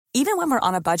Even when we're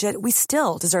on a budget, we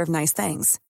still deserve nice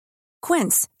things.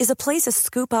 Quince is a place to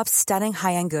scoop up stunning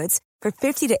high-end goods for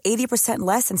 50 to 80%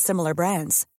 less than similar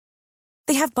brands.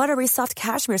 They have buttery soft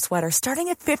cashmere sweaters starting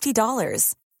at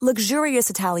 $50, luxurious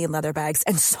Italian leather bags,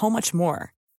 and so much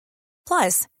more.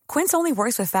 Plus, Quince only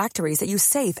works with factories that use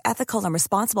safe, ethical, and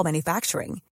responsible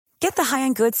manufacturing. Get the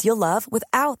high-end goods you'll love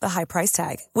without the high price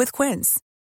tag with Quince.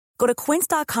 Go to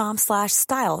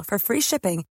quince.com/style for free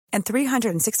shipping and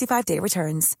 365-day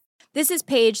returns. This is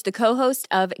Paige, the co-host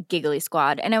of Giggly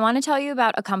Squad, and I want to tell you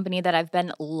about a company that I've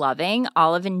been loving,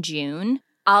 Olive & June.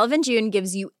 Olive & June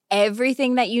gives you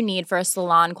everything that you need for a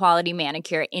salon-quality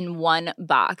manicure in one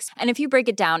box. And if you break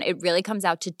it down, it really comes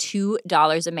out to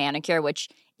 $2 a manicure, which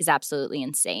is absolutely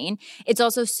insane. It's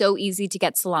also so easy to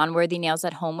get salon-worthy nails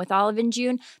at home with Olive &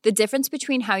 June. The difference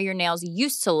between how your nails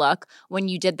used to look when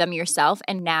you did them yourself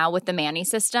and now with the Mani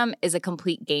system is a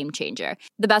complete game changer.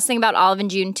 The best thing about Olive &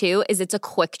 June, too, is it's a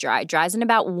quick dry. Dries in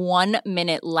about 1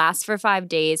 minute, lasts for 5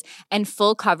 days, and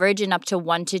full coverage in up to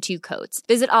 1 to 2 coats.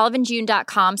 Visit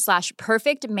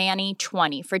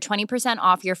oliveandjune.com/perfectmani20 for 20%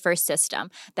 off your first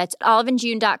system. That's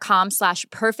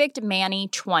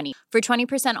oliveandjune.com/perfectmani20 for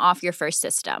 20% off your first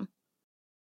system.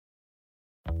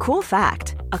 Cool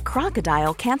fact, a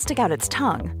crocodile can't stick out its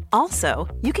tongue. Also,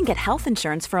 you can get health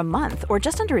insurance for a month or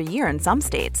just under a year in some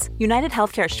states. United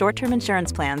Healthcare short-term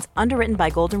insurance plans, underwritten by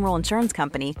Golden Rule Insurance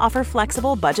Company, offer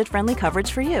flexible, budget-friendly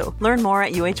coverage for you. Learn more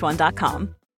at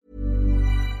uh1.com.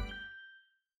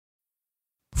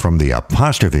 From the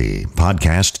Apostrophe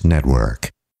Podcast Network.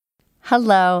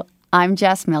 Hello, I'm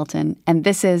Jess Milton, and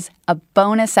this is a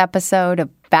bonus episode of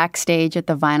Backstage at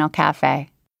the Vinyl Cafe.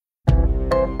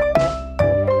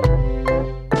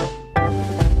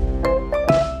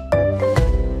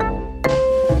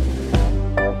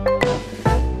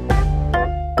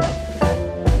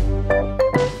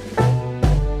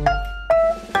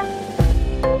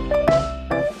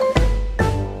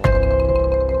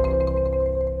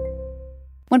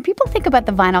 When people think about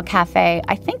the Vinyl Cafe,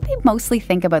 I think they mostly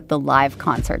think about the live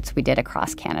concerts we did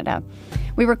across Canada.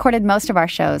 We recorded most of our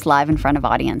shows live in front of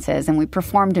audiences, and we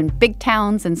performed in big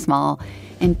towns and small,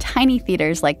 in tiny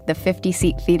theaters like the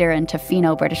 50-seat theater in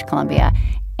Tofino, British Columbia,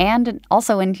 and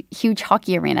also in huge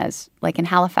hockey arenas like in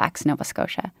Halifax, Nova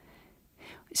Scotia.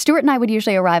 Stuart and I would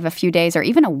usually arrive a few days or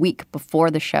even a week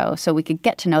before the show so we could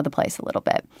get to know the place a little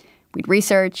bit. We'd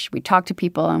research, we'd talk to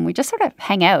people, and we'd just sort of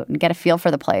hang out and get a feel for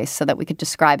the place so that we could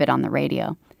describe it on the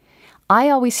radio. I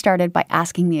always started by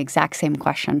asking the exact same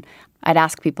question. I'd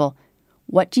ask people,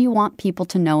 what do you want people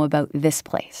to know about this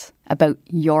place, about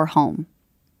your home?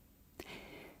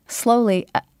 Slowly,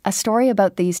 a story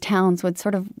about these towns would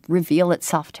sort of reveal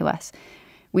itself to us.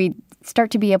 We'd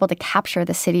start to be able to capture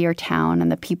the city or town and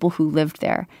the people who lived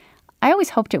there. I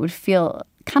always hoped it would feel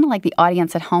kind of like the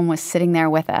audience at home was sitting there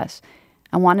with us.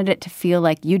 I wanted it to feel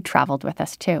like you'd traveled with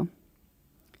us, too.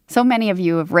 So many of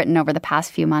you have written over the past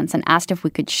few months and asked if we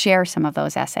could share some of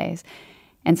those essays.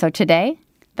 And so today,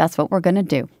 that's what we're going to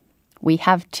do. We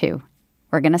have 2.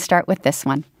 We're going to start with this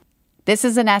one. This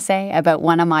is an essay about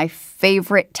one of my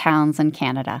favorite towns in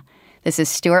Canada. This is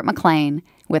Stuart McLean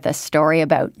with a story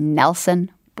about Nelson,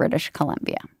 British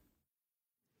Columbia.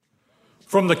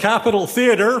 From the Capitol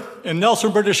Theatre in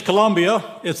Nelson, British Columbia,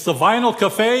 it's the Vinyl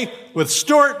Cafe with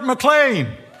Stuart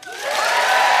McLean.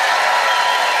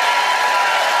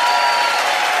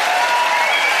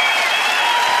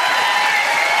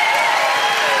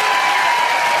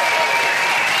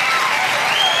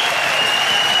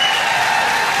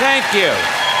 Thank you.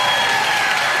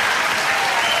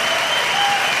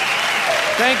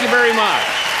 Thank you very much.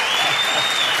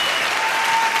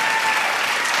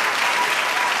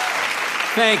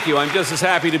 Thank you. I'm just as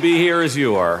happy to be here as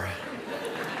you are.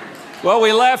 Well,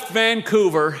 we left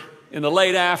Vancouver in the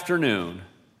late afternoon.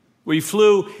 We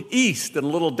flew east in a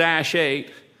little Dash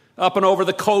 8, up and over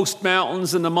the Coast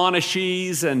Mountains and the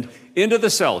Monashees and into the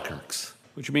Selkirks,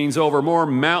 which means over more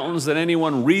mountains than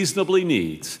anyone reasonably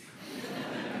needs.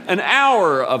 An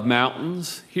hour of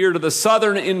mountains here to the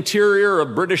southern interior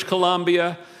of British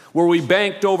Columbia, where we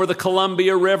banked over the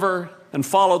Columbia River and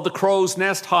followed the Crow's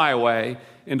Nest Highway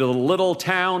into the little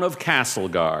town of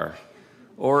Castlegar,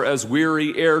 or as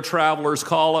weary air travelers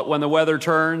call it when the weather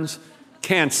turns,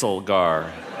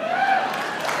 Cancelgar.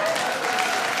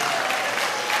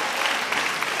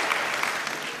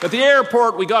 At the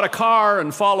airport, we got a car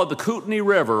and followed the Kootenay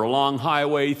River along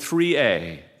Highway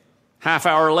 3A. Half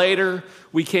hour later,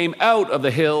 we came out of the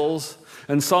hills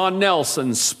and saw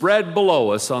Nelson spread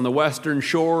below us on the western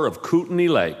shore of Kootenay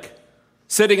Lake,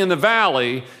 sitting in the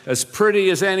valley as pretty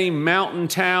as any mountain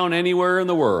town anywhere in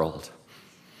the world.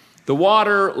 The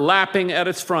water lapping at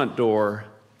its front door,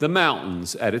 the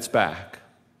mountains at its back.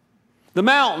 The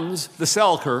mountains, the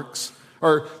Selkirks,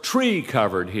 are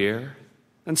tree-covered here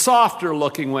and softer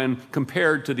looking when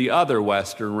compared to the other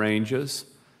western ranges.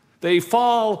 They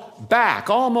fall back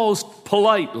almost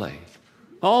politely,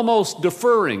 almost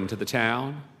deferring to the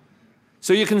town.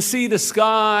 So you can see the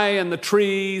sky and the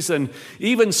trees and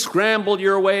even scramble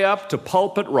your way up to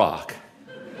Pulpit Rock.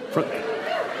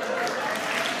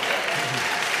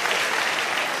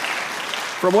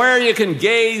 From where you can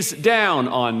gaze down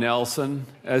on Nelson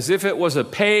as if it was a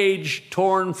page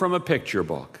torn from a picture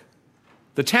book.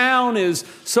 The town is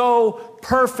so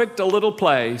perfect a little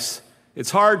place, it's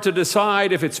hard to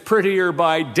decide if it's prettier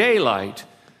by daylight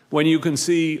when you can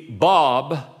see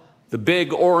Bob, the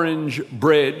big orange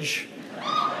bridge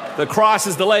that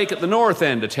crosses the lake at the north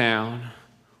end of town,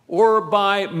 or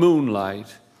by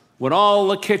moonlight when all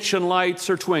the kitchen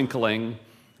lights are twinkling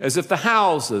as if the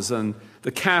houses and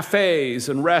the cafes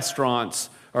and restaurants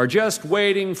are just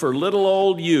waiting for little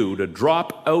old you to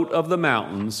drop out of the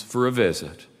mountains for a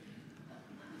visit.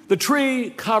 The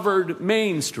tree-covered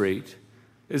Main Street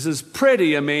is as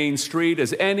pretty a main street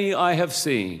as any I have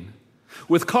seen,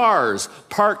 with cars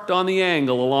parked on the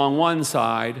angle along one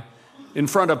side in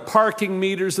front of parking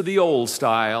meters of the old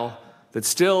style that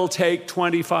still take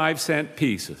 25-cent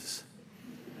pieces.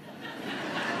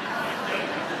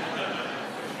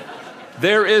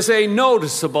 There is a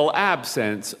noticeable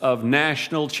absence of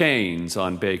national chains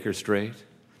on Baker Street.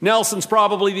 Nelson's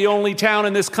probably the only town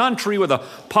in this country with a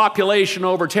population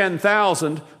over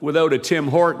 10,000 without a Tim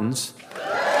Hortons.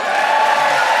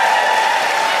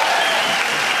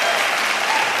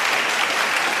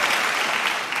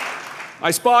 I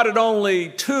spotted only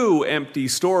 2 empty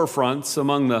storefronts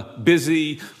among the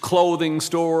busy clothing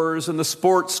stores and the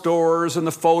sports stores and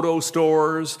the photo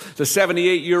stores, the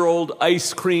 78-year-old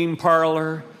ice cream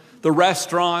parlor, the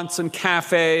restaurants and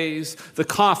cafes, the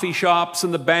coffee shops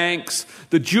and the banks,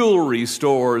 the jewelry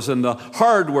stores and the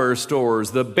hardware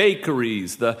stores, the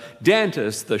bakeries, the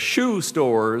dentists, the shoe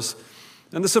stores,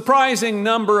 and the surprising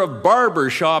number of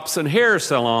barber shops and hair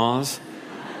salons.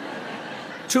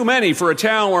 Too many for a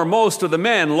town where most of the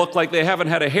men look like they haven't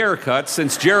had a haircut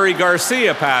since Jerry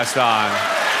Garcia passed on.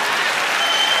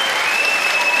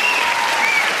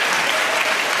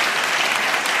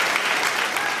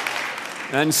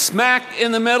 And smack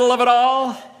in the middle of it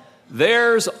all,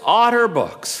 there's Otter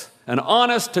Books, an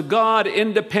honest-to-God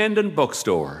independent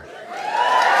bookstore.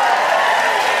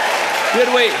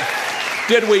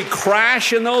 Did we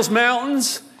crash in those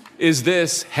mountains? Is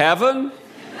this heaven?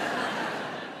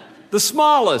 The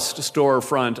smallest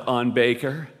storefront on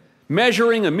Baker,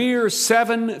 measuring a mere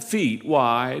 7 feet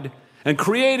wide and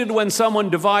created when someone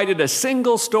divided a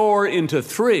single store into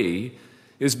 3,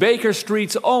 is Baker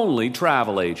Street's only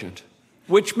travel agent,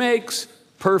 which makes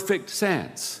perfect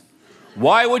sense.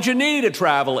 Why would you need a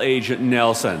travel agent in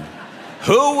Nelson?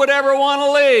 Who would ever want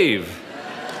to leave?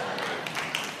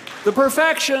 The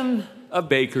perfection of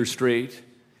Baker Street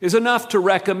is enough to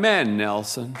recommend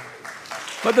Nelson.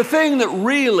 But the thing that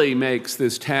really makes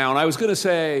this town, I was going to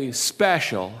say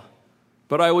special,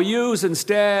 but I will use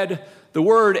instead the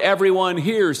word everyone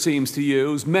here seems to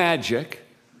use, magic.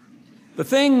 The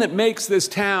thing that makes this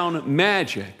town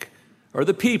magic are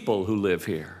the people who live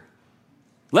here.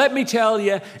 Let me tell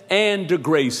you Anne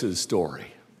DeGrace's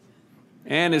story.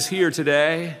 Anne is here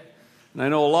today, and I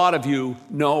know a lot of you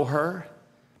know her.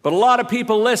 But a lot of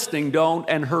people listening don't,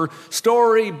 and her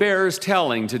story bears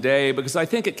telling today because I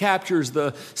think it captures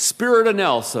the spirit of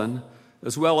Nelson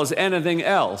as well as anything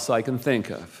else I can think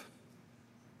of.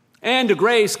 Anne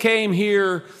DeGrace came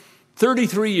here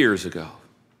 33 years ago.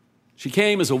 She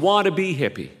came as a wannabe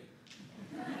hippie.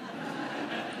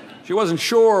 She wasn't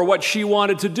sure what she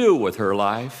wanted to do with her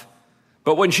life,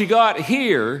 but when she got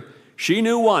here, she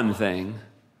knew one thing.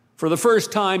 For the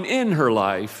first time in her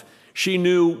life, she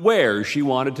knew where she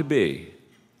wanted to be.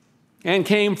 Anne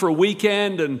came for a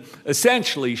weekend, and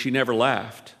essentially she never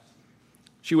left.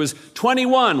 She was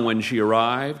 21 when she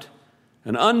arrived,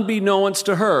 and unbeknownst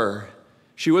to her,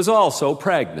 she was also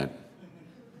pregnant.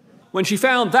 When she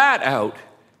found that out,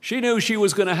 she knew she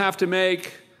was going to have to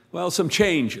make, some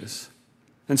changes.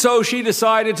 And so she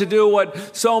decided to do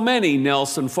what so many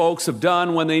Nelson folks have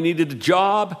done when they needed a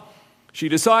job. She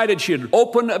decided she'd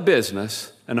open a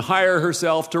business and hire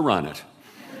herself to run it.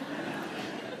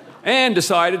 Anne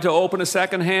decided to open a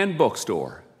secondhand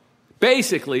bookstore.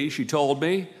 Basically, she told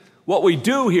me, what we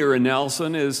do here in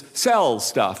Nelson is sell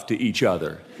stuff to each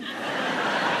other.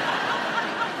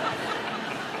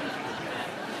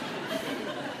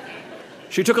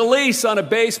 She took a lease on a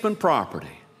basement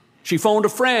property. She phoned a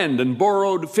friend and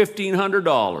borrowed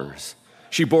 $1,500.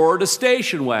 She borrowed a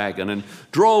station wagon and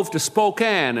drove to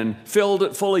Spokane and filled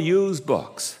it full of used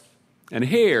books. And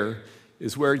here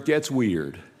is where it gets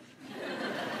weird.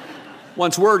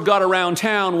 Once word got around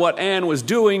town what Anne was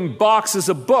doing, boxes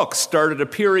of books started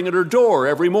appearing at her door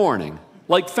every morning,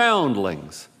 like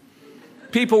foundlings.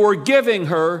 People were giving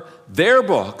her their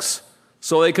books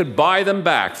so they could buy them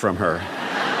back from her.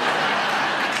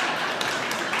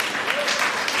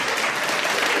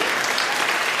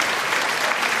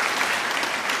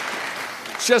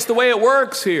 It's just the way it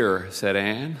works here, said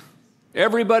Anne.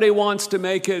 Everybody wants to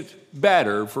make it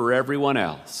better for everyone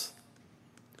else.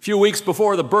 A few weeks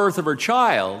before the birth of her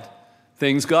child,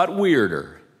 things got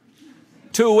weirder.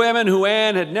 Two women who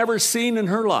Anne had never seen in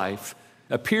her life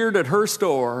appeared at her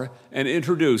store and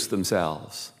introduced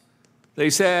themselves. They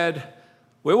said,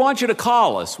 "We want you to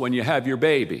call us when you have your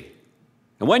baby.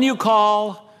 And when you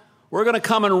call, we're going to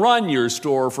come and run your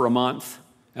store for a month,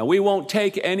 and we won't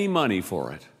take any money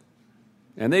for it."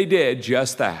 And they did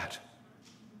just that.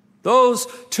 Those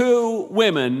two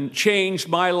women changed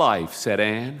my life, said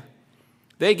Anne.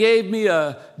 They gave me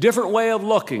a different way of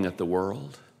looking at the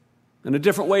world and a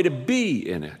different way to be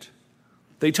in it.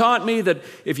 They taught me that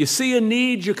if you see a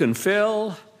need you can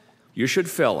fill, you should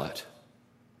fill it.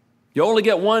 You only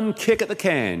get one kick at the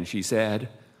can, she said.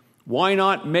 Why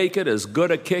not make it as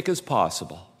good a kick as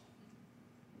possible?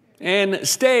 Anne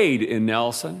stayed in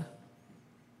Nelson.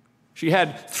 She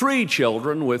had 3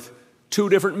 children with 2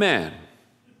 different men.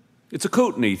 It's a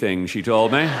Kootenai thing, she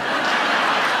told me.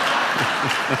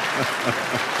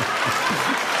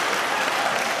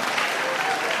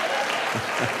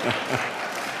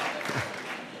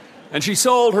 And she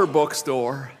sold her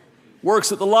bookstore,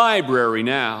 works at the library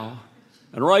now,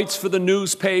 and writes for the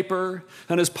newspaper,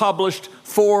 and has published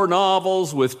 4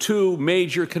 novels with 2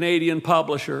 major Canadian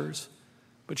publishers.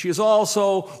 But she has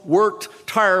also worked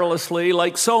tirelessly,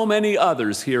 like so many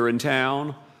others here in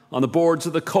town, on the boards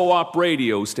of the Co-op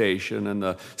radio station and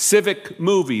the Civic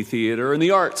Movie Theater and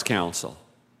the Arts Council.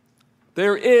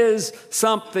 There is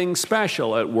something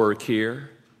special at work here.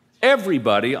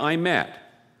 Everybody I met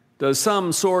does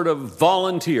some sort of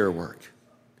volunteer work.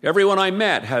 Everyone I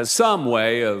met has some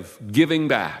way of giving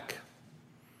back.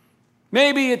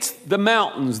 Maybe it's the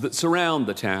mountains that surround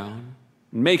the town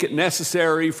and make it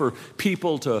necessary for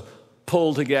people to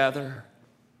pull together.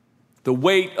 The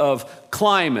weight of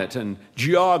climate and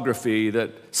geography that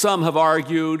some have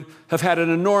argued have had an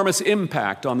enormous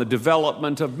impact on the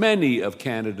development of many of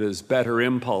Canada's better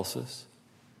impulses.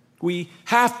 We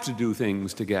have to do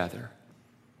things together.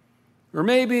 Or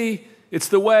maybe it's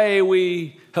the way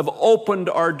we have opened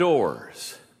our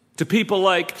doors to people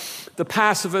like the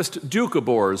pacifist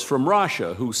Doukhobors from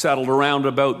Russia who settled around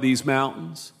about these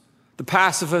mountains, the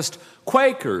pacifist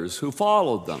Quakers who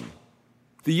followed them,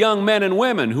 the young men and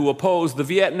women who opposed the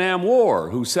Vietnam War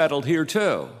who settled here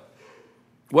too.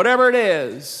 Whatever it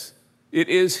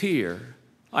is here.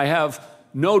 I have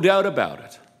no doubt about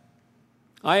it.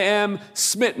 I am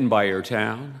smitten by your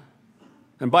town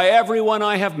and by everyone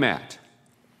I have met.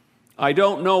 I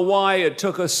don't know why it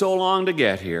took us so long to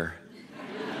get here.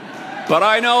 But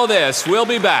I know this, we'll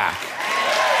be back.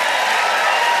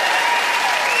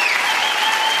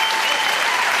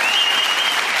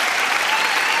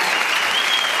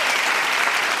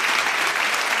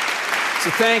 So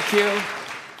thank you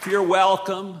for your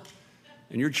welcome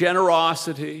and your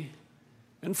generosity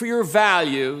and for your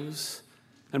values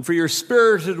and for your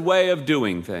spirited way of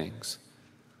doing things.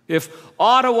 If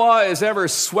Ottawa is ever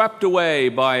swept away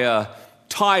by a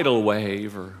tidal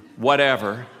wave or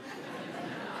whatever,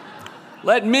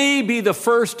 let me be the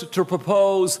first to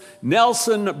propose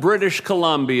Nelson, British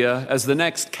Columbia as the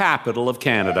next capital of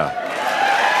Canada.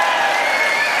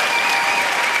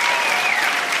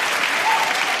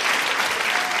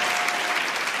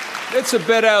 It's a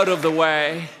bit out of the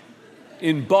way,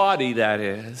 in body that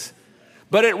is,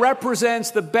 but it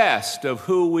represents the best of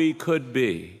who we could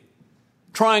be,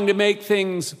 trying to make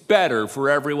things better for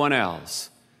everyone else,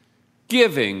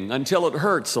 giving until it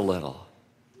hurts a little,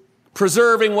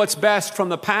 preserving what's best from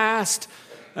the past,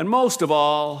 and most of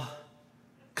all,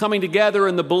 coming together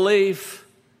in the belief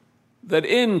that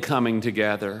in coming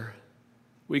together,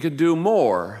 we could do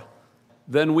more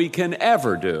than we can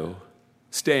ever do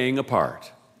staying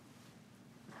apart.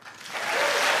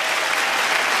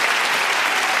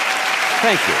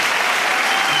 Thank you.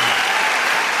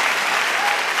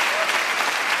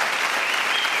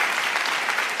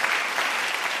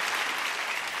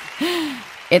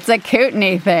 It's a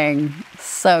Kootenai thing.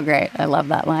 So great. I love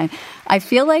that line. I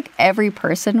feel like every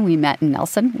person we met in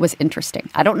Nelson was interesting.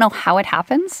 I don't know how it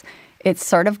happens. It's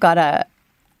sort of got a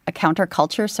a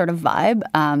counterculture sort of vibe.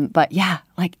 But yeah,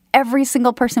 like every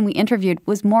single person we interviewed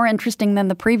was more interesting than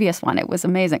the previous one. It was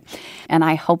amazing. And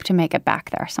I hope to make it back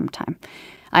there sometime.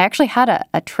 I actually had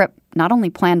a trip not only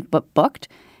planned but booked,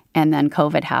 and then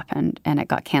COVID happened and it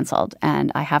got canceled,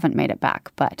 and I haven't made it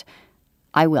back, but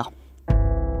I will.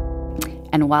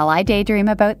 And while I daydream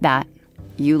about that,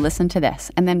 you listen to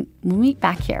this, and then we'll meet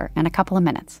back here in a couple of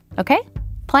minutes. Okay?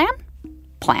 Plan?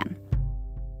 Plan.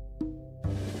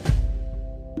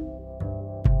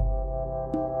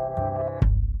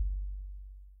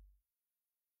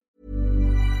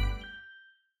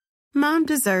 Mom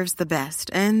deserves the best,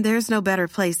 and there's no better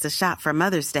place to shop for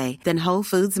Mother's Day than Whole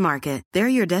Foods Market. They're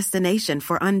your destination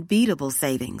for unbeatable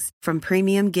savings, from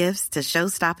premium gifts to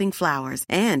show-stopping flowers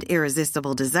and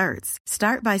irresistible desserts.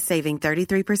 Start by saving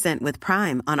 33% with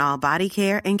Prime on all body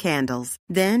care and candles.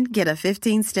 Then get a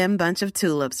 15-stem bunch of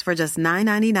tulips for just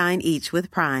 $9.99 each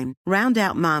with Prime. Round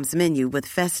out Mom's menu with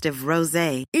festive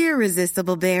rosé,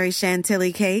 irresistible berry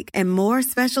chantilly cake, and more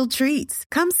special treats.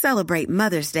 Come celebrate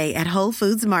Mother's Day at Whole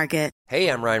Foods Market. Hey,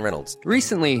 I'm Ryan Reynolds.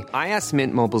 Recently, I asked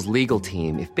Mint Mobile's legal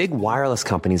team if big wireless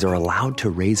companies are allowed to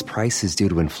raise prices due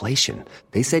to inflation.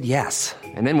 They said yes.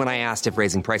 And then when I asked if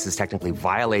raising prices technically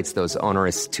violates those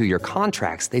onerous 2-year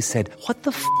contracts, they said, "What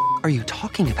the f*** are you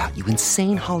talking about, you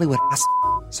insane Hollywood ass?"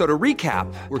 So to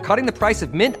recap, we're cutting the price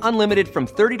of Mint Unlimited from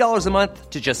 $30 a month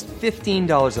to just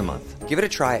 $15 a month. Give it a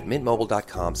try at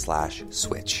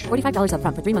mintmobile.com/switch. $45 up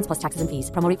front for 3 months plus taxes and fees.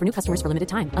 Promo rate for new customers for limited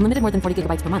time. Unlimited more than 40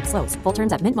 gigabytes per month. Slows full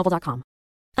terms at mintmobile.com.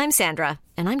 I'm Sandra,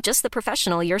 and I'm just the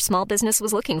professional your small business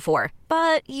was looking for.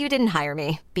 But you didn't hire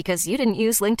me because you didn't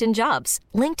use LinkedIn Jobs.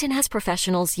 LinkedIn has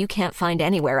professionals you can't find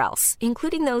anywhere else,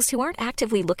 including those who aren't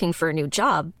actively looking for a new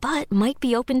job, but might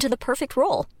be open to the perfect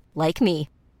role, like me.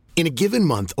 In a given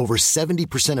month, over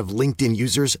 70% of LinkedIn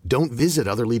users don't visit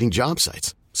other leading job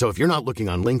sites. So if you're not looking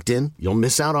on LinkedIn, you'll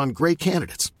miss out on great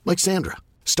candidates like Sandra.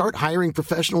 Start hiring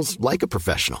professionals like a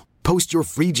professional. Post your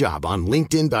free job on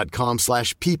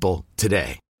linkedin.com/people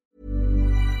today.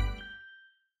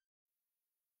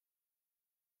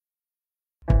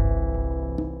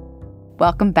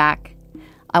 Welcome back.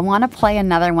 I want to play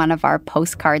another one of our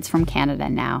postcards from Canada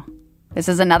now. This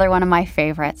is another one of my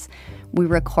favorites. We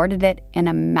recorded it in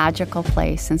a magical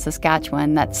place in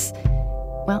Saskatchewan that's,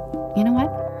 well, you know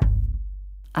what?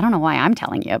 I don't know why I'm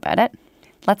telling you about it.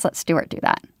 Let's let Stuart do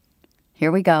that. Here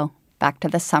we go, back to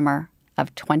the summer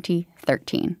of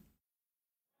 2013.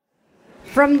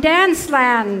 From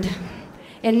Danceland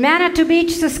in Manitou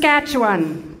Beach,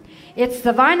 Saskatchewan, it's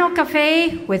the Vinyl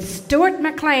Cafe with Stuart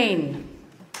McLean.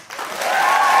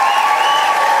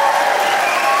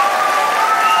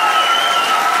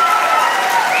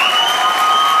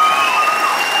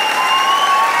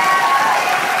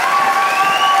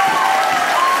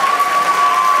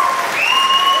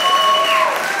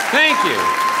 Thank you.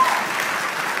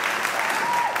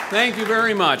 Thank you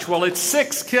very much. Well, it's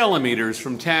 6 kilometers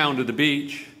from town to the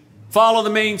beach. Follow the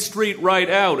main street right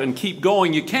out and keep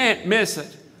going. You can't miss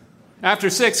it. After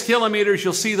 6 kilometers,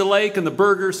 you'll see the lake and the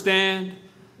burger stand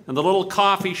and the little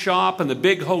coffee shop and the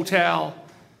big hotel.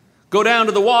 Go down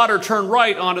to the water, turn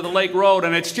right onto the lake road,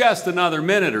 and it's just another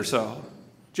minute or so.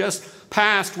 Just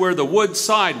past where the wood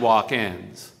sidewalk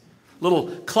ends. Little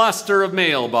cluster of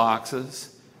mailboxes.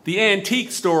 The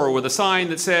antique store with a sign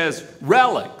that says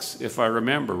relics, if I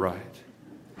remember right.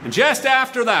 And just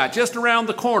after that, just around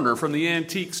the corner from the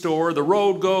antique store, the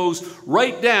road goes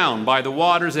right down by the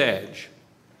water's edge.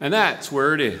 And that's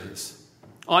where it is.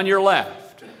 On your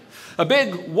left, a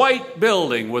big white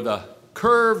building with a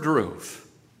curved roof.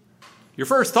 Your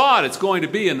first thought, it's going to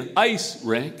be an ice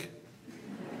rink.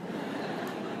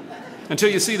 Until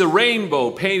you see the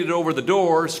rainbow painted over the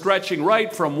door, stretching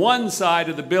right from one side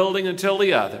of the building until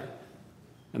the other.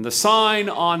 And the sign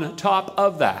on top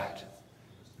of that,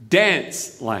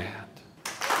 Danceland.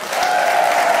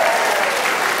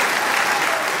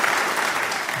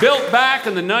 Built back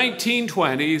in the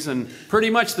 1920s and pretty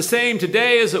much the same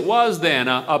today as it was then,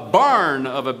 a barn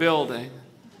of a building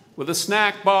with a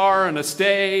snack bar and a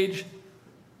stage.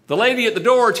 The lady at the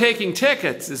door taking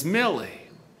tickets is Millie.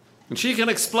 And she can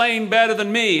explain better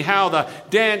than me how the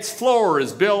dance floor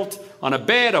is built on a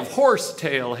bed of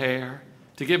horsetail hair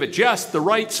to give it just the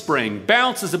right spring.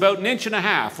 Bounces about 1.5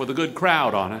 inches with a good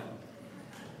crowd on it.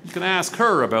 You can ask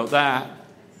her about that.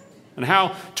 And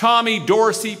how Tommy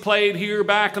Dorsey played here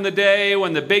back in the day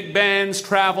when the big bands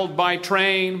traveled by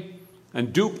train,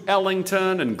 and Duke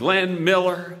Ellington and Glenn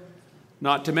Miller,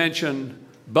 not to mention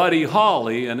Buddy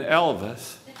Holly and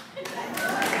Elvis.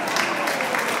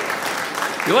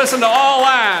 You listen to all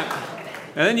that,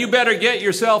 and then you better get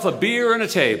yourself a beer and a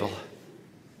table.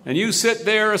 and you sit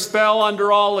there a spell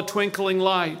under all the twinkling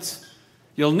lights,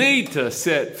 you'll need to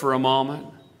sit for a moment,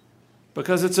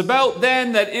 because it's about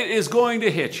then that it is going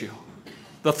to hit you.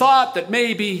 The thought that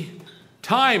maybe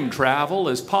time travel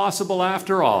is possible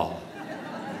after all.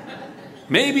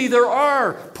 Maybe there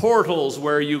are portals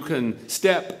where you can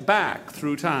step back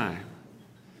through time.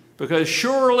 Because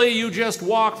surely you just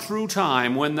walked through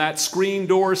time when that screen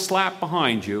door slapped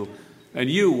behind you and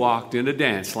you walked into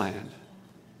Danceland.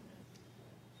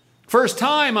 First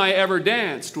time I ever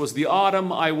danced was the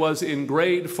autumn I was in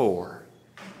grade 4.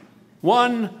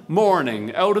 One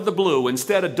morning, out of the blue,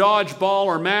 instead of dodgeball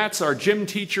or mats, our gym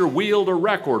teacher wheeled a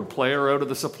record player out of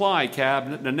the supply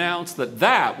cabinet and announced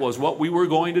that was what we were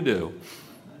going to do.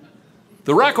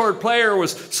 The record player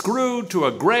was screwed to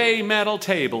a gray metal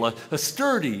table, a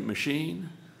sturdy machine,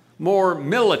 more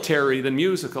military than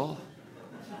musical,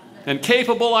 and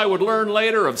capable, I would learn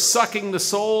later, of sucking the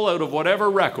soul out of whatever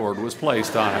record was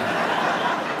placed on it.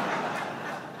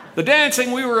 The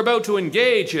dancing we were about to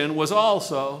engage in was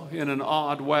also, in an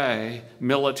odd way,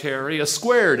 military, a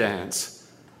square dance,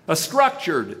 a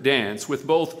structured dance with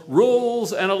both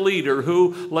rules and a leader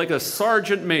who, like a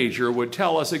sergeant major, would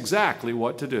tell us exactly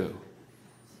what to do.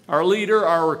 Our leader,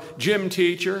 our gym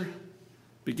teacher,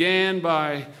 began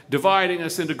by dividing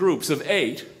us into groups of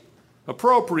 8.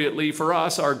 Appropriately for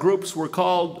us, our groups were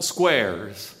called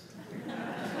squares.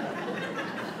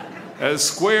 As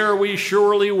square we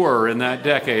surely were in that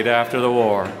decade after the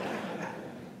war.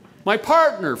 My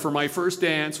partner for my first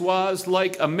dance was,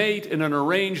 like a mate in an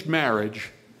arranged marriage,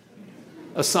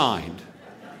 assigned.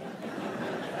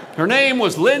 Her name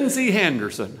was Lindsay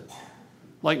Henderson.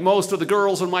 Like most of the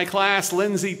girls in my class,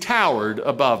 Lindsay towered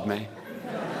above me.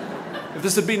 If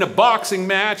this had been a boxing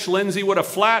match, Lindsay would have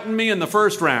flattened me in the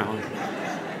first round.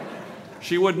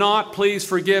 She would not, please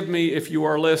forgive me if you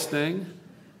are listening,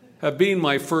 have been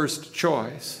my first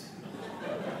choice.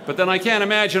 But then I can't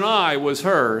imagine I was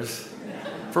hers.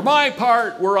 For my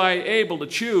part, were I able to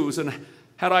choose, and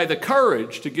had I the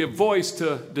courage to give voice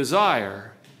to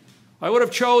desire, I would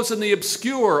have chosen the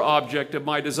obscure object of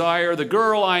my desire, the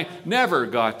girl I never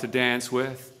got to dance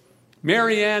with,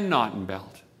 Mary Ann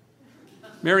Knottenbelt.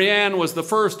 Mary Ann was the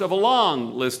first of a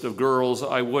long list of girls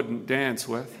I wouldn't dance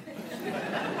with.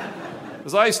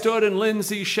 As I stood in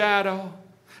Lindsay's shadow,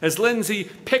 as Lindsay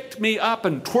picked me up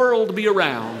and twirled me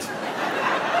around,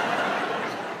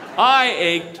 I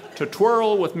ached to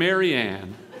twirl with Mary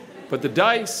Ann, but the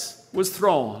dice was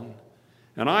thrown,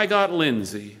 and I got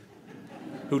Lindsay,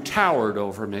 who towered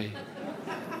over me.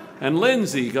 And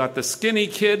Lindsay got the skinny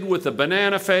kid with the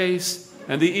banana face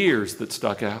and the ears that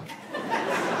stuck out.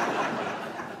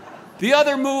 The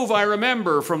other move I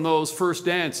remember from those first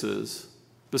dances,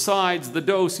 besides the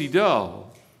do-si-do,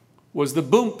 was the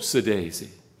boomps-a-daisy.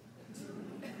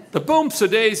 The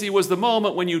boomps-a-daisy was the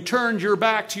moment when you turned your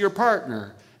back to your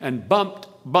partner and bumped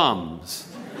bums.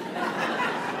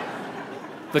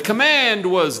 The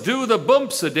command was, do the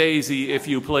boomps-a-daisy, if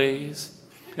you please.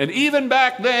 And even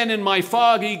back then, in my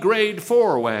foggy grade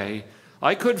 4 way,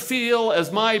 I could feel,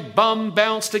 as my bum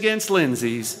bounced against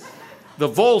Lindsay's, the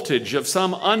voltage of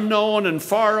some unknown and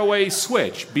faraway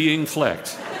switch being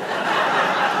flicked.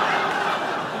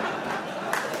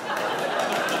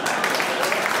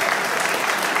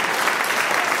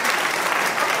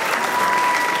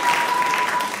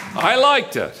 I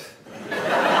liked it.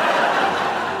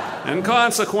 And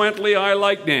consequently, I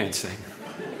liked dancing.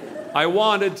 I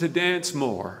wanted to dance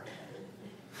more.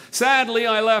 Sadly,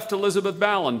 I left Elizabeth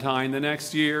Ballantyne the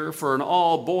next year for an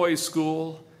all-boys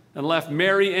school and left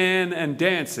Mary Ann and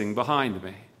dancing behind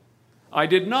me. I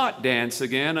did not dance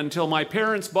again until my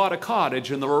parents bought a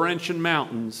cottage in the Laurentian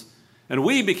Mountains, and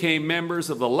we became members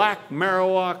of the Lac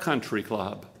Marois Country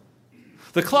Club.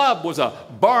 The club was a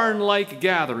barn-like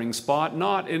gathering spot,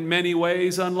 not in many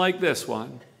ways unlike this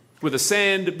one, with a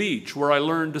sand beach where I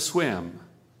learned to swim.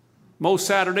 Most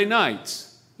Saturday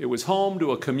nights, it was home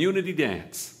to a community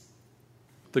dance.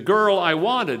 The girl I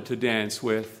wanted to dance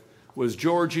with was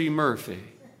Georgie Murphy.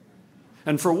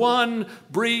 And for one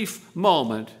brief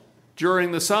moment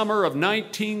during the summer of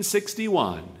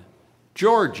 1961,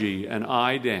 Georgie and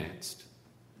I danced.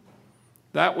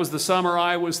 That was the summer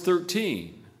I was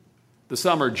 13. The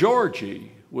summer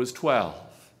Georgie was 12.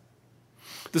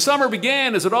 The summer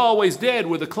began, as it always did,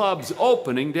 with the club's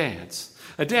opening dance,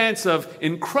 a dance of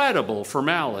incredible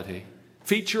formality,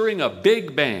 featuring a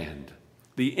big band,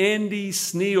 the Andy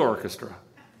Snee Orchestra,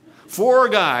 4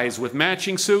 guys with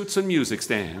matching suits and music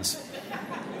stands.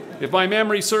 If my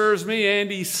memory serves me,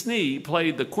 Andy Snee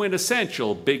played the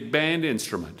quintessential big band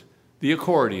instrument, the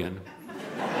accordion.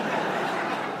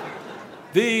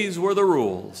 These were the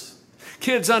rules.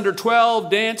 Kids under 12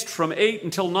 danced from 8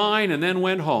 until 9 and then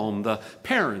went home. The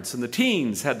parents and the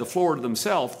teens had the floor to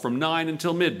themselves from 9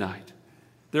 until midnight.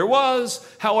 There was,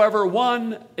 however,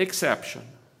 one exception.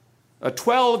 A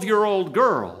 12-year-old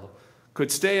girl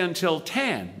could stay until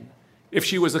 10 if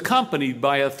she was accompanied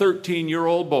by a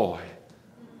 13-year-old boy.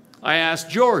 I asked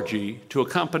Georgie to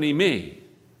accompany me.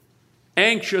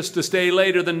 Anxious to stay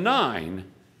later than 9,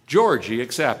 Georgie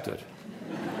accepted.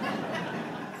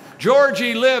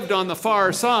 Georgie lived on the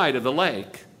far side of the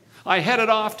lake. I headed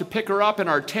off to pick her up in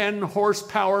our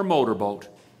 10-horsepower motorboat.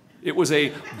 It was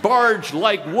a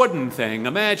barge-like wooden thing.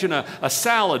 Imagine a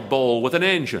salad bowl with an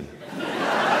engine.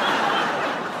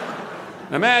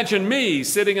 Imagine me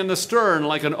sitting in the stern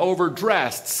like an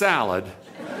overdressed salad,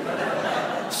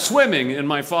 swimming in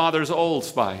my father's Old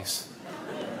Spice.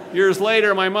 Years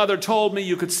later, my mother told me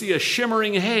you could see a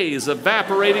shimmering haze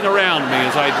evaporating around me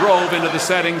as I drove into the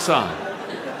setting sun.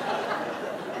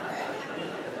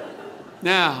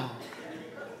 Now,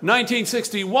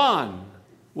 1961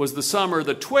 was the summer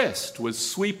the twist was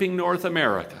sweeping North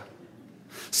America.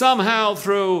 Somehow,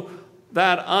 through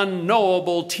that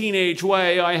unknowable teenage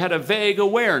way, I had a vague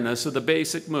awareness of the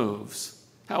basic moves.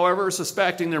 However,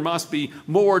 suspecting there must be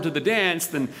more to the dance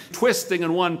than twisting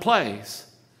in one place,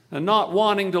 and not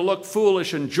wanting to look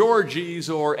foolish in Georgie's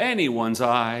or anyone's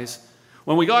eyes,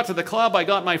 when we got to the club, I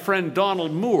got my friend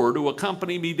Donald Moore to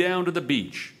accompany me down to the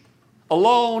beach.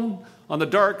 Alone on the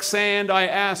dark sand, I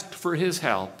asked for his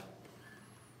help.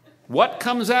 "What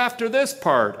comes after this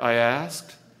part?" I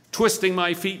asked, twisting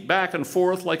my feet back and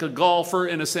forth like a golfer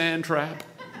in a sand trap.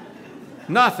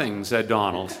 "Nothing," said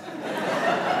Donald.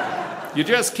 "You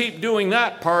just keep doing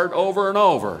that part over and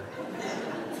over."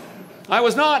 I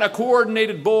was not a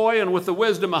coordinated boy, and with the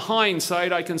wisdom of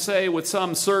hindsight, I can say with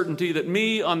some certainty that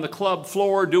me on the club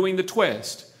floor doing the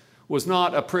twist was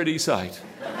not a pretty sight.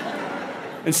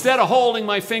 Instead of holding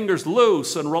my fingers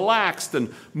loose and relaxed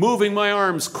and moving my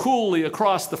arms coolly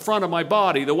across the front of my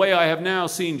body the way I have now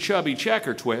seen Chubby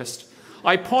Checker twist,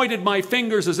 I pointed my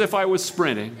fingers as if I was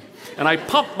sprinting, and I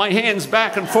pumped my hands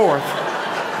back and forth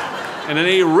in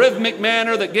a rhythmic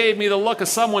manner that gave me the look of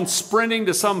someone sprinting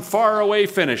to some faraway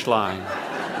finish line.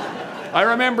 I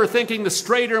remember thinking the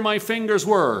straighter my fingers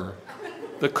were,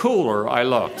 the cooler I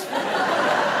looked.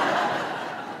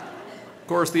 Of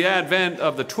course, the advent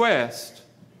of the twist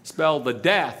spelled the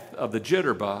death of the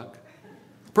jitterbug.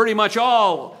 Pretty much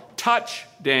all touch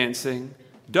dancing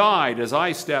died as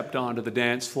I stepped onto the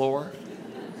dance floor.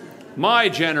 My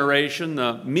generation,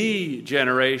 the me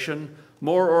generation,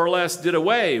 more or less did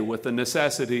away with the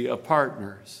necessity of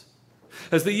partners.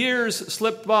 As the years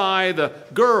slipped by, the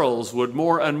girls would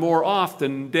more and more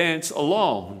often dance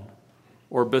alone,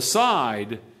 or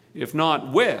beside, if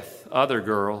not with, other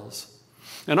girls.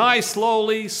 And I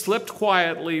slowly slipped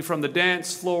quietly from the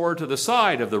dance floor to the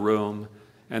side of the room,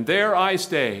 and there I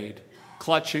stayed,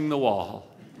 clutching the wall.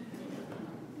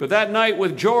 But that night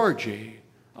with Georgie,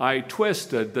 I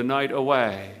twisted the night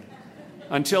away,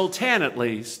 until 10 at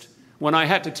least, when I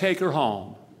had to take her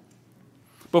home.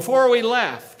 Before we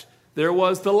left, there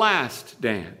was the last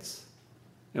dance.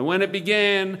 And when it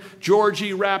began,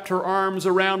 Georgie wrapped her arms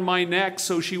around my neck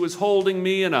so she was holding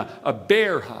me in a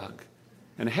bear hug,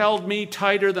 and held me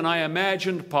tighter than I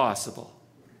imagined possible.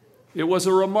 It was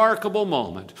a remarkable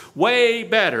moment, way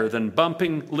better than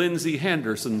bumping Lindsay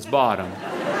Henderson's bottom.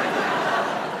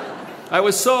 I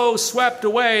was so swept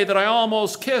away that I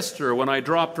almost kissed her when I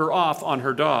dropped her off on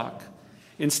her dock.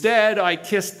 Instead, I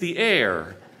kissed the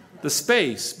air, the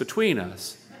space between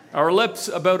us, our lips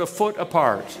about a foot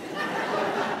apart.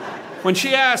 When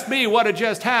she asked me what had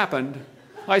just happened,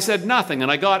 I said nothing, and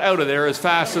I got out of there as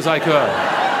fast as I could.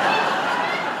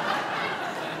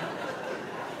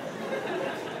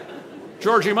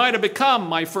 Georgie might have become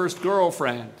my first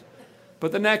girlfriend,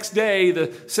 but the next day, the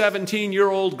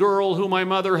 17-year-old girl who my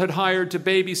mother had hired to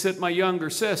babysit my younger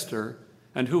sister,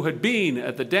 and who had been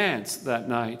at the dance that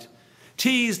night,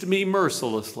 teased me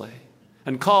mercilessly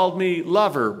and called me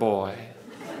lover boy.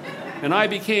 And I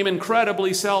became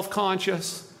incredibly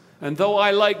self-conscious, and though I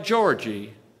liked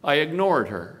Georgie, I ignored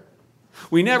her.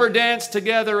 We never danced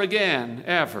together again,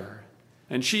 ever,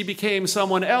 and she became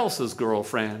someone else's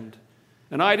girlfriend.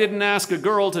 And I didn't ask a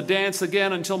girl to dance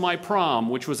again until my prom,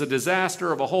 which was a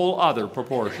disaster of a whole other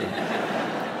proportion.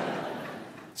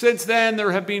 Since then,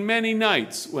 there have been many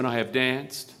nights when I have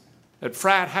danced, at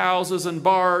frat houses and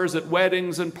bars, at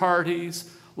weddings and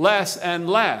parties, less and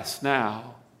less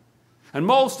now. And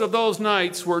most of those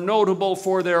nights were notable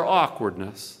for their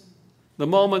awkwardness. The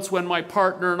moments when my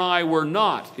partner and I were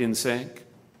not in sync.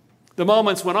 The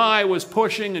moments when I was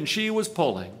pushing and she was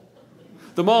pulling.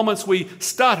 The moments we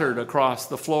stuttered across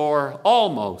the floor,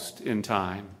 almost in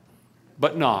time,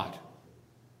 but not.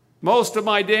 Most of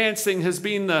my dancing has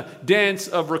been the dance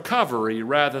of recovery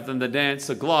rather than the dance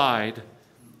of glide,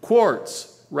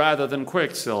 quartz rather than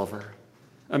quicksilver,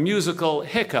 a musical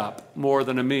hiccup more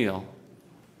than a meal.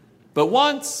 But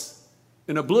once,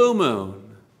 in a blue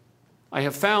moon, I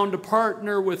have found a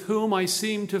partner with whom I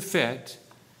seem to fit,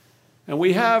 and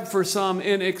we have, for some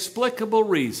inexplicable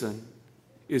reason,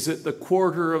 is it the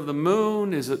quarter of the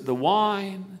moon? Is it the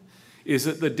wine? Is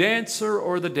it the dancer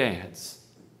or the dance?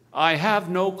 I have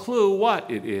no clue what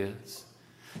it is.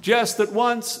 Just that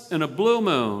once in a blue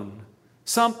moon,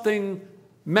 something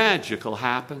magical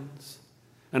happens,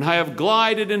 and I have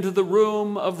glided into the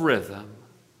room of rhythm.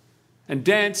 And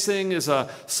dancing is a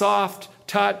soft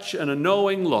touch and a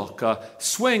knowing look, a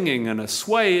swinging and a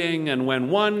swaying, and when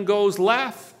one goes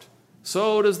left,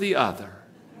 so does the other.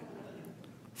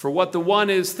 For what the one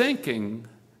is thinking,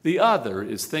 the other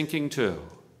is thinking too.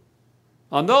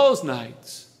 On those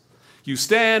nights, you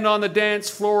stand on the dance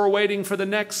floor waiting for the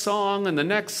next song, and the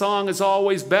next song is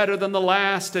always better than the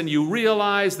last, and you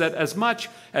realize that as much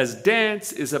as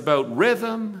dance is about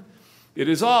rhythm, it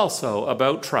is also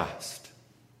about trust.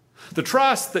 The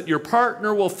trust that your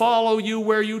partner will follow you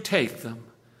where you take them,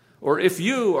 or if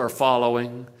you are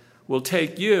following, will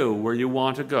take you where you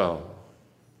want to go.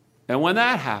 And when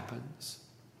that happens,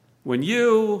 when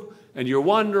you and your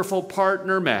wonderful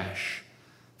partner mesh,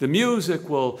 the music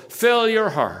will fill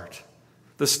your heart,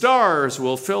 the stars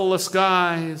will fill the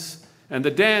skies, and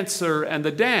the dancer and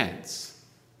the dance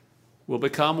will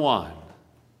become one.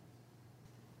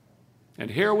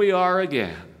 And here we are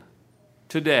again,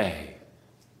 today,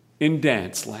 in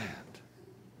Danceland.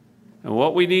 And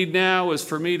what we need now is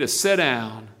for me to sit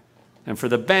down and for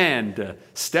the band to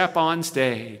step on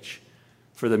stage,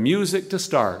 for the music to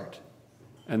start,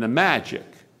 and the magic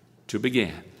to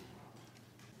begin.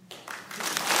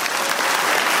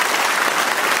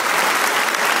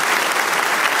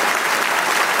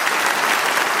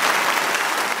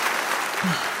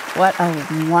 What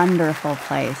a wonderful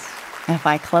place. If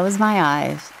I close my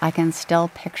eyes, I can still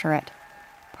picture it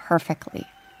perfectly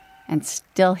and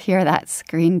still hear that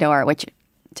screen door, which,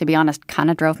 to be honest, kind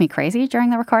of drove me crazy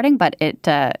during the recording, but it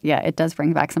does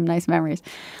bring back some nice memories.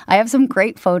 I have some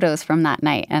great photos from that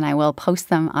night, and I will post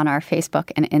them on our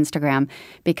Facebook and Instagram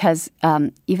because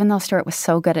even though Stuart was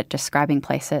so good at describing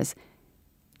places,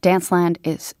 Danceland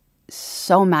is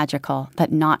so magical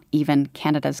that not even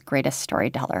Canada's greatest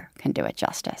storyteller can do it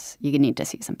justice. You need to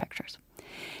see some pictures.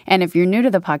 And if you're new to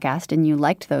the podcast and you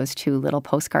liked those 2 little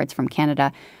postcards from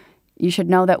Canada, you should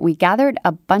know that we gathered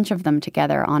a bunch of them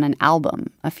together on an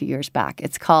album a few years back.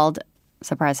 It's called,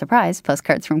 surprise, surprise,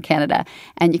 Postcards from Canada.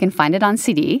 And you can find it on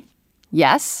CD.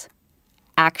 Yes,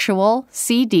 actual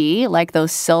CD, like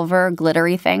those silver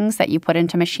glittery things that you put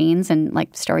into machines and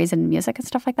like stories and music and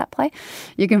stuff like that play.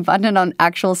 You can find it on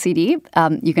actual CD.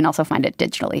 You can also find it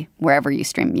digitally wherever you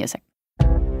stream music.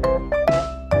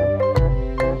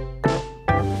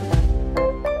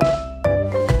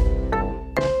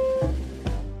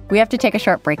 We have to take a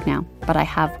short break now, but I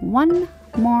have one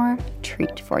more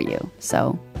treat for you,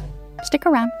 so stick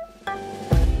around.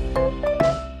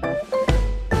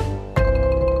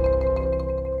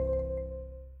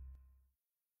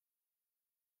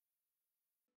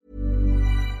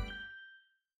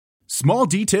 Small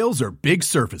details are big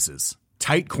surfaces.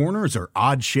 Tight corners are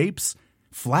odd shapes.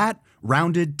 Flat,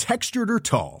 rounded, textured, or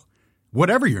tall.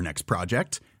 Whatever your next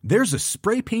project, there's a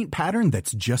spray paint pattern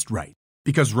that's just right.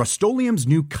 Because Rust-Oleum's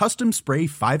new Custom Spray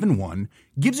 5-in-1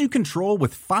 gives you control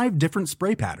with 5 different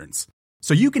spray patterns.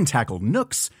 So you can tackle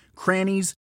nooks,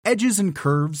 crannies, edges, and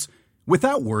curves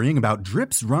without worrying about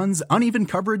drips, runs, uneven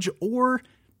coverage, or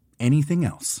anything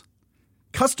else.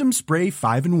 Custom Spray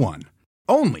 5-in-1.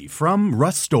 Only from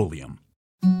Rust-Oleum.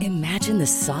 Imagine the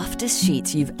softest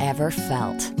sheets you've ever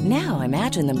felt. Now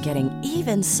imagine them getting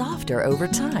even softer over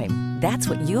time. That's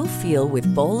what you'll feel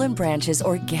with Boll & Branch's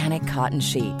organic cotton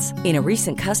sheets. In a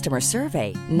recent customer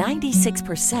survey,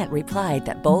 96% replied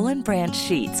that Boll & Branch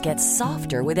sheets get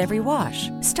softer with every wash.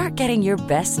 Start getting your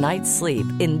best night's sleep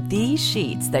in these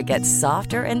sheets that get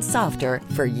softer and softer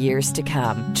for years to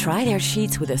come. Try their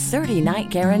sheets with a 30-night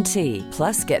guarantee.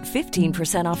 Plus, get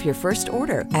 15% off your first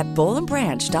order at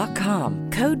bollandbranch.com.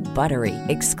 Code BUTTERY.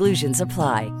 Exclusions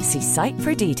apply. See site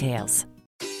for details.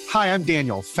 Hi, I'm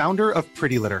Daniel, founder of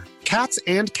Pretty Litter. Cats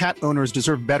and cat owners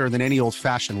deserve better than any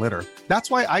old-fashioned litter. That's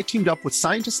why I teamed up with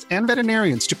scientists and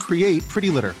veterinarians to create Pretty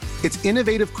Litter. Its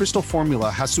innovative crystal formula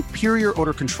has superior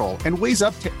odor control and weighs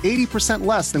up to 80%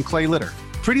 less than clay litter.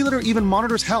 Pretty Litter even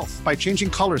monitors health by changing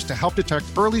colors to help detect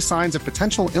early signs of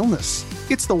potential illness.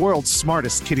 It's the world's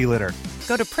smartest kitty litter.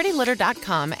 Go to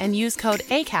prettylitter.com and use code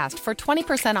ACAST for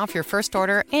 20% off your first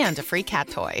order and a free cat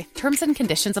toy. Terms and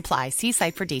conditions apply. See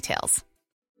site for details.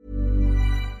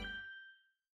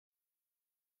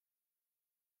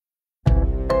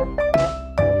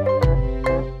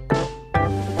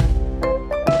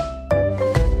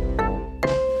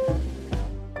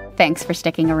 Thanks for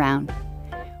sticking around.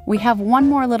 We have one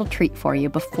more little treat for you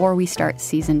before we start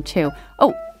season 2.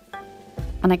 Oh,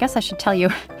 and I guess I should tell you,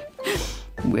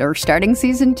 we're starting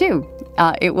season 2.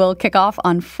 It will kick off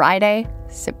on Friday,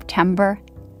 September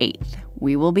 8th.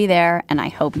 We will be there, and I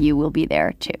hope you will be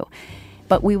there too.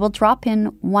 But we will drop in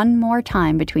one more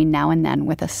time between now and then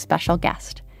with a special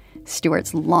guest,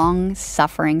 Stuart's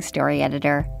long-suffering story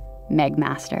editor, Meg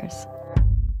Masters.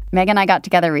 Meg and I got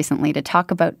together recently to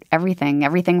talk about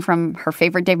everything from her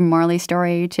favorite David Morley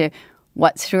story to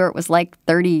what Stuart was like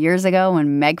 30 years ago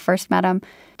when Meg first met him,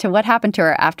 to what happened to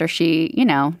her after she,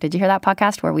 did you hear that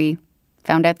podcast where we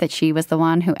found out that she was the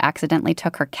one who accidentally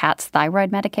took her cat's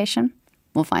thyroid medication?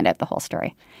 We'll find out the whole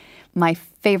story. My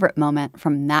favorite moment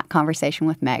from that conversation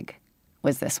with Meg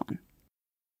was this one.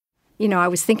 I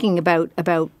was thinking about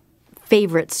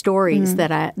favorite stories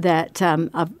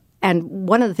and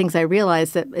one of the things I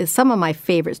realized that is some of my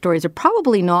favorite stories are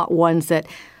probably not ones that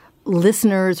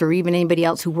listeners or even anybody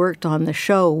else who worked on the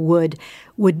show would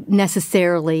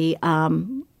necessarily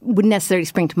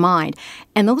spring to mind.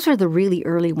 And those are the really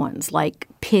early ones, like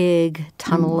Pig,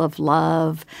 Tunnel of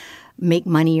Love, Make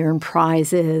Money, Earn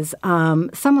Prizes,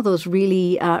 some of those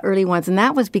really early ones. And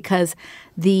that was because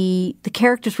the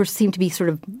characters seemed to be sort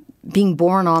of being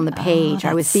born on the page.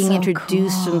 I was being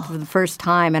introduced to them for the first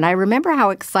time. And I remember how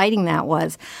exciting that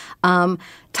was.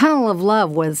 Tunnel of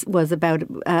Love was about,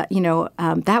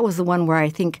 that was the one where I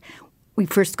think we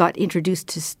first got introduced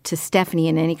to Stephanie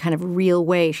in any kind of real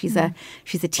way. She's a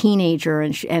teenager,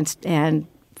 and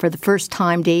for the first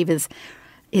time, Dave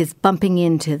is bumping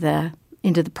into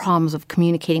the problems of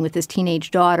communicating with his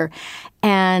teenage daughter.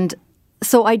 And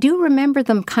so I do remember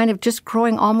them kind of just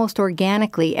growing almost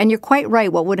organically. And you're quite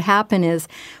right. What would happen is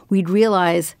we'd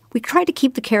realize we tried to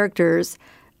keep the characters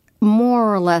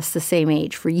more or less the same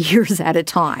age for years at a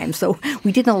time. So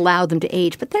we didn't allow them to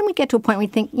age. But then we get to a point where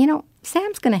we think,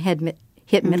 Sam's going to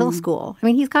hit middle school. I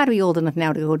mean, he's got to be old enough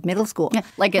now to go to middle school. Yeah,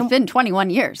 it's been 21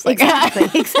 years. Exactly.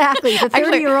 He's a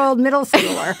 30-year-old middle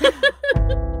schooler.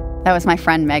 That was my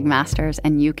friend Meg Masters,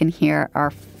 and you can hear our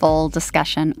full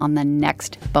discussion on the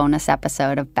next bonus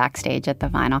episode of Backstage at the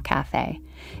Vinyl Cafe.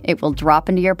 It will drop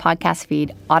into your podcast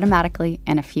feed automatically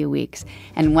in a few weeks.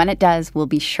 And when it does, we'll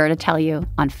be sure to tell you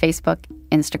on Facebook,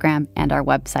 Instagram, and our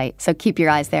website. So keep your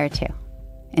eyes there too.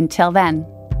 Until then,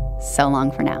 so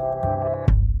long for now.